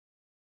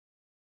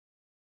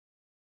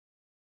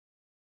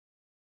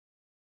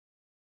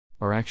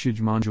Is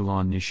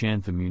Manjula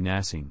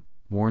Munasinghe,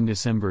 born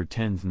December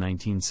 10,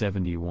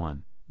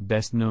 1971,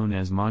 best known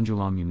as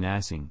Manjula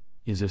Munasinghe,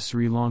 is a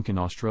Sri Lankan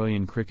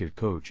Australian cricket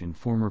coach and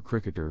former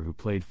cricketer who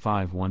played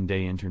 5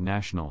 one-day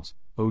internationals,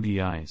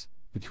 ODIs,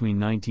 between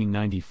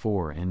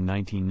 1994 and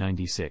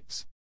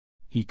 1996.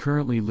 He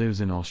currently lives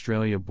in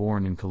Australia.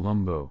 Born in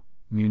Colombo,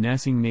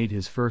 Munasinghe made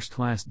his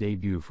first-class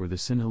debut for the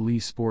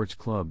Sinhalese Sports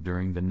Club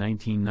during the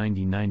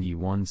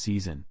 1990-91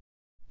 season.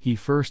 He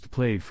first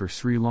played for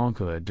Sri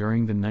Lanka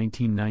during the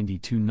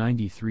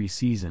 1992-93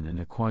 season in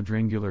a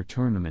quadrangular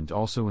tournament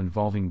also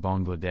involving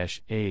Bangladesh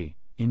A,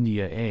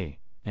 India A,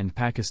 and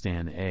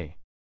Pakistan A.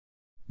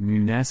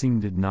 Munasinghe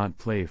did not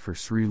play for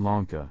Sri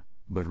Lanka,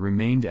 but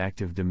remained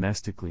active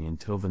domestically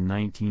until the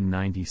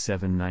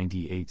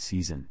 1997-98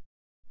 season.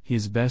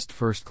 His best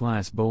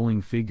first-class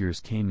bowling figures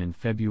came in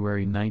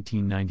February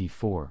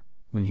 1994,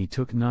 when he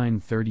took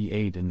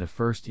 938 in the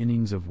first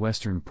innings of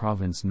Western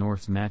Province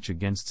North's match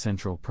against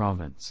Central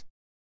Province.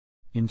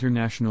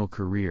 International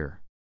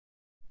career.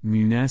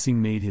 Munasinghe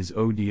made his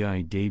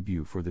ODI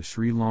debut for the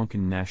Sri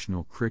Lankan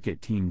national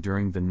cricket team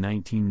during the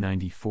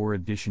 1994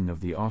 edition of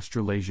the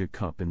Australasia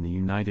Cup in the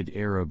United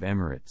Arab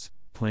Emirates,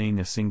 playing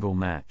a single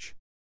match.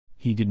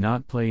 He did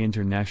not play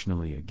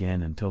internationally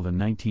again until the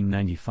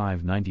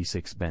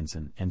 1995-96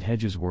 Benson and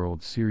Hedges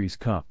World Series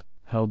Cup,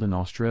 held in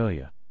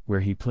Australia, where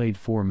he played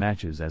 4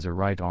 matches as a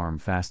right-arm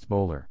fast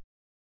bowler.